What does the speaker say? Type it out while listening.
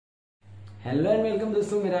Hello and welcome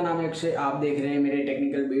दोस्तों, मेरा नाम है अक्षय। आप देख रहे हैं मेरे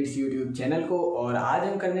टेक्निकल बीट्स यूट्यूब चैनल को और आज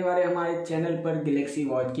हम करने वाले हमारे चैनल पर गैलेक्सी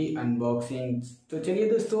वॉच की अनबॉक्सिंग। तो चलिए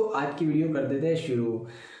दोस्तों, आज की वीडियो कर देते हैं शुरू।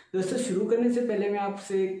 दोस्तों, शुरू करने से पहले मैं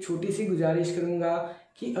आपसे एक छोटी सी गुजारिश करूंगा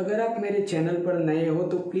कि अगर आप मेरे चैनल पर नए हो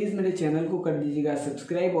तो प्लीज़ मेरे चैनल को कर दीजिएगा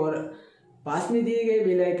सब्सक्राइब और पास में दिए गए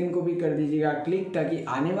बेल आइकन को भी कर दीजिएगा क्लिक, ताकि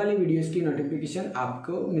आने वाली वीडियोस की नोटिफिकेशन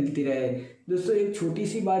आपको मिलती रहे। दोस्तों, एक छोटी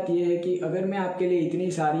सी बात यह है कि अगर मैं आपके लिए इतनी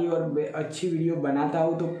सारी और अच्छी वीडियो बनाता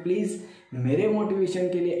हूँ तो प्लीज़ मेरे मोटिवेशन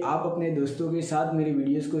के लिए आप अपने दोस्तों के साथ मेरी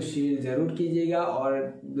वीडियोस को शेयर ज़रूर कीजिएगा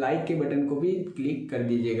और लाइक के बटन को भी क्लिक कर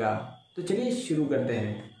दीजिएगा। तो चलिए शुरू करते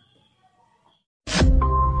हैं।